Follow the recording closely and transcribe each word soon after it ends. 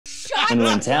when we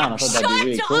were in town. I thought that'd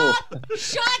be really cool.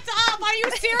 Shut up! Are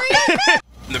you serious?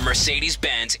 The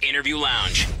Mercedes-Benz Interview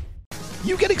Lounge.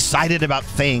 You get excited about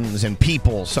things and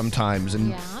people sometimes,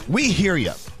 and we hear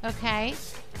you. Okay.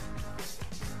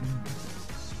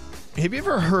 Have you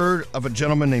ever heard of a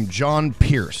gentleman named John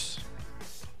Pearce?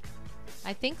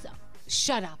 I think so.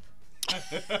 Shut up.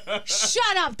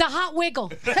 Shut up, the hot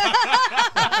wiggle.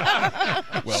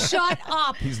 Well, shut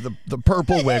up. He's the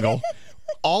purple wiggle.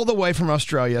 All the way from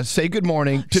Australia. Say good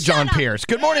morning to John Pearce.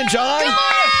 Good morning, John. Good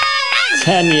morning.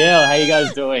 Danielle, how you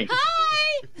guys doing? Hi.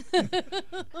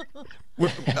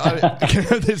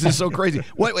 This is so crazy.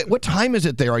 Wait, what time is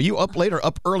it there? Are you up late or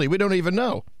up early? We don't even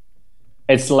know.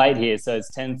 It's late here, so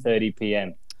it's 10:30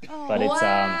 p.m. But it's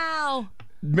wow.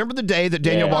 Remember the day that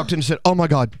Danielle walked in and said, "Oh my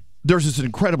God, there's this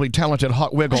incredibly talented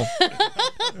hot wiggle."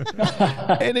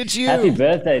 And it's you. Happy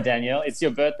birthday, Danielle. It's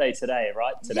your birthday today,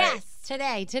 right? Today. Yes,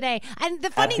 today. And the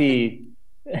funny thing...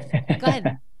 Go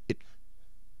ahead.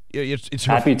 It's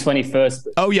her... Happy 21st.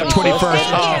 Oh, yeah,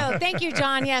 21st. Thank you,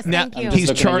 John. Yes, now, thank you.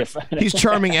 He's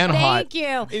charming and hot. Thank you.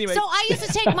 Anyway. So I used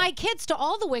to take my kids to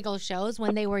all the Wiggle shows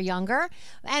when they were younger.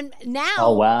 And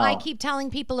now I keep telling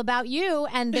people about you,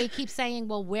 and they keep saying,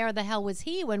 well, where the hell was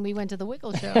he when we went to the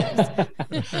Wiggle shows?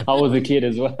 I was a kid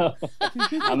as well.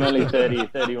 I'm only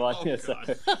 31, so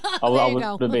I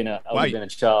would have been a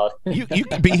child. You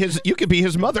could be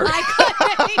his mother. I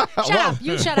could. Shut up.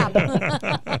 You shut up.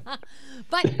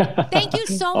 But thank you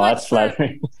so much. That's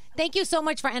flattering. Thank you so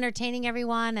much for entertaining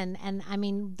everyone. And I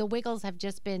mean, the Wiggles have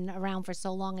just been around for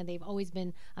so long, and they've always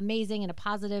been amazing and a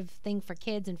positive thing for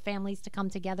kids and families to come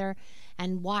together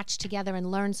and watch together and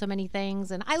learn so many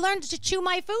things. And I learned to chew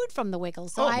my food from the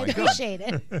Wiggles, so I appreciate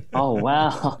it. Oh,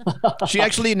 wow. She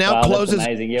actually now closes. That's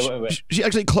amazing. Yeah, wait. She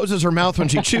actually closes her mouth when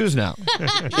she chews now.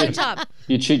 Good job.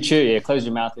 You chew. Yeah, close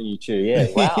your mouth when you chew. Yeah,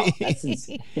 wow. That's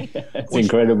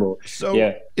incredible. So,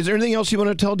 is there anything else you want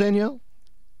to tell Danielle?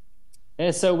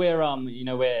 Yeah, so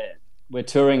we're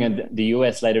touring in the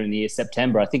US later in the year,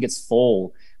 September. I think it's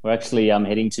fall. We're actually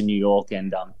heading to New York,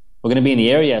 and we're going to be in the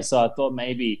area. So I thought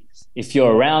maybe if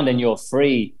you're around and you're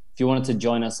free, if you wanted to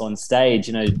join us on stage,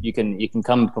 you can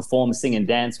come perform, sing, and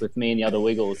dance with me and the other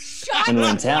Wiggles when we're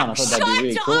in town. I thought that'd be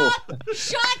really cool.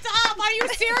 Shut up! Are you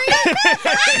serious?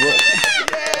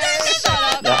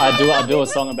 Shut up! I do a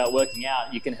song about working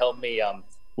out. You can help me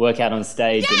work out on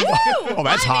stage. Oh,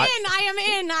 that's hot. I am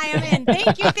in.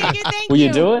 Thank you. Will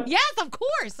you do it? Yes, of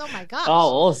course. Oh, my gosh.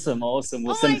 Oh, awesome.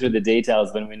 We'll send through the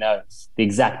details when we know the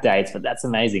exact dates, but that's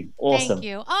amazing. Awesome. Thank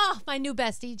you. Oh, my new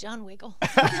bestie, John Wiggle.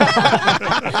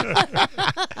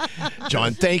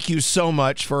 John, thank you so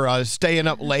much for staying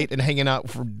up late and hanging out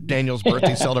for Danielle's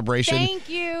birthday celebration. Thank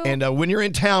you. And when you're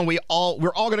in town, we're all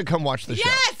going to come watch the show.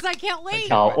 Yes, I can't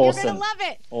wait. Oh, awesome. You're going to love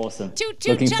it. Awesome. Toot,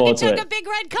 Looking forward to chugga, it. big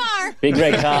red car. Big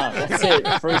red car. That's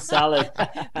it. Fruit salad.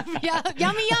 Yeah,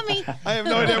 yummy. I have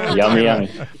no idea what Yummy.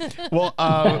 Well,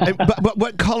 but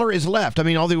what color is left? I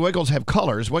mean, all the Wiggles have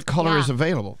colors. What color is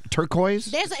available?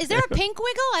 Turquoise? Is there a pink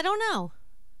Wiggle? I don't know.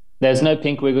 There's no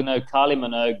pink Wiggle. No, Kylie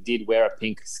Minogue did wear a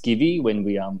pink skivvy when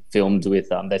we filmed with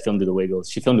they filmed with the Wiggles.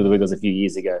 She filmed with the Wiggles a few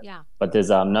years ago. Yeah. But there's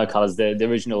no colors. The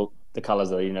original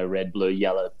colors are red, blue,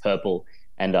 yellow, purple.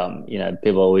 And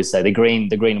people always say the green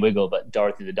Wiggle, but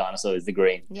Dorothy the dinosaur is the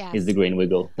green. Yes. Is the green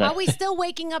Wiggle. Are we still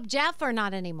waking up Jeff or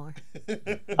not anymore?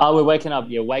 Oh, we're waking up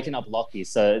Lockie.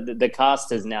 So the cast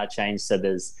has now changed. So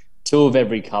there's 2 of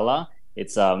every color.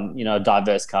 It's a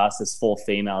diverse cast. There's 4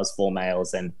 females, 4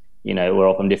 males, and we're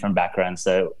all from different backgrounds.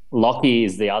 So Lockie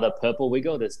is the other purple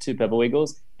Wiggle. There's 2 purple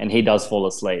Wiggles, and he does fall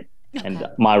asleep. Okay. And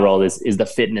my role is the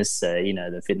fitness,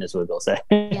 the fitness Wiggle. So.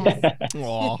 Yes.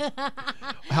 Aw,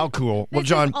 how cool! Well, This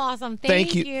John, is awesome.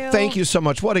 Thank you so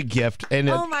much. What a gift! And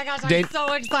oh my gosh, I'm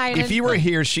so excited. If you were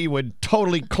here, she would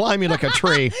totally climb you like a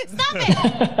tree. Stop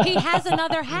it! He has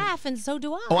another half, and so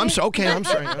do I. Oh, I'm sorry.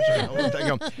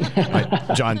 All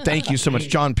right, John, thank you so much,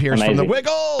 John Pearce from the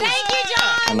Wiggles. Thank you,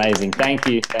 John. Amazing. Thank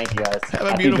you, guys.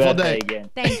 Have a beautiful day again.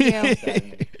 Thank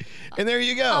you. And there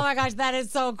you go. Oh my gosh, that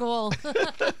is so cool.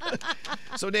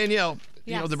 So Danielle,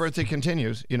 the birthday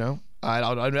continues.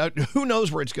 I who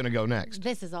knows where it's going to go next?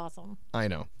 This is awesome. I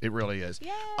know it really is.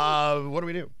 Yay. What do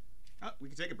we do? We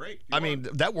can take a break. I mean,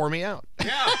 that wore me out.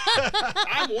 Yeah,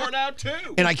 I'm worn out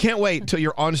too. And I can't wait till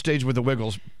you're on stage with the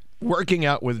Wiggles, working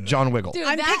out with John Wiggle. Dude,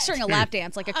 I'm picturing a lap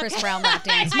dance, like a Chris Brown lap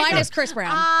dance. Minus Chris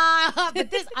Brown.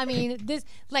 But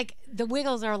like the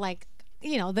Wiggles are like,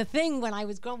 the thing when I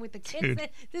was going with the kids. Dude.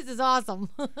 This is awesome.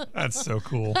 That's so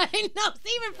cool. I know.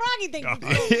 Even Froggy thinks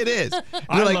it's cool. It is.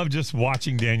 I love just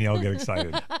watching Danielle get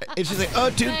excited. It's just like, oh,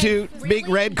 toot toot, big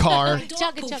red car.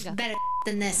 Chugga chugga.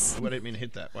 than this. Oh, I didn't mean to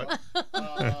hit that. What?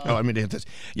 Oh, I mean to hit this.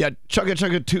 Yeah,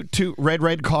 chugga, toot,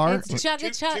 red car. It's chugga,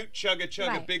 Toot, chugga, chugga,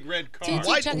 Right. big red car. Toot, toot,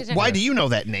 Why, chugga, chugga. why do you know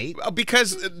that, Nate?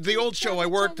 Because the old show I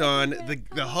worked on,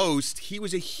 the host, he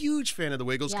was a huge fan of the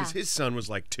Wiggles because Yeah. his son was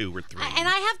like 2 or 3. And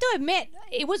I have to admit,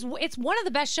 it's one of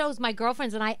the best shows my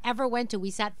girlfriends and I ever went to.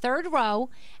 We sat third row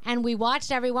and we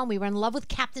watched everyone. We were in love with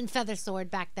Captain Feathersword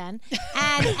back then, and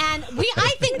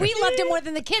I think we loved it more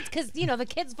than the kids because the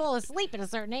kids fall asleep at a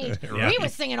certain age. We were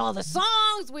singing all the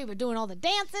songs, we were doing all the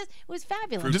dances. It was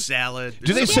fabulous. Fruit salad.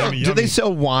 Do they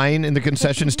sell wine in the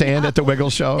concession stand at the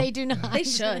Wiggles show? They do not. They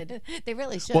should. They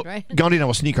really should, Well, right? Gandhi and I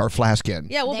will sneak our flask in.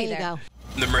 Yeah, we'll There be you there.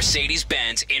 go. The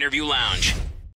Mercedes-Benz Interview Lounge.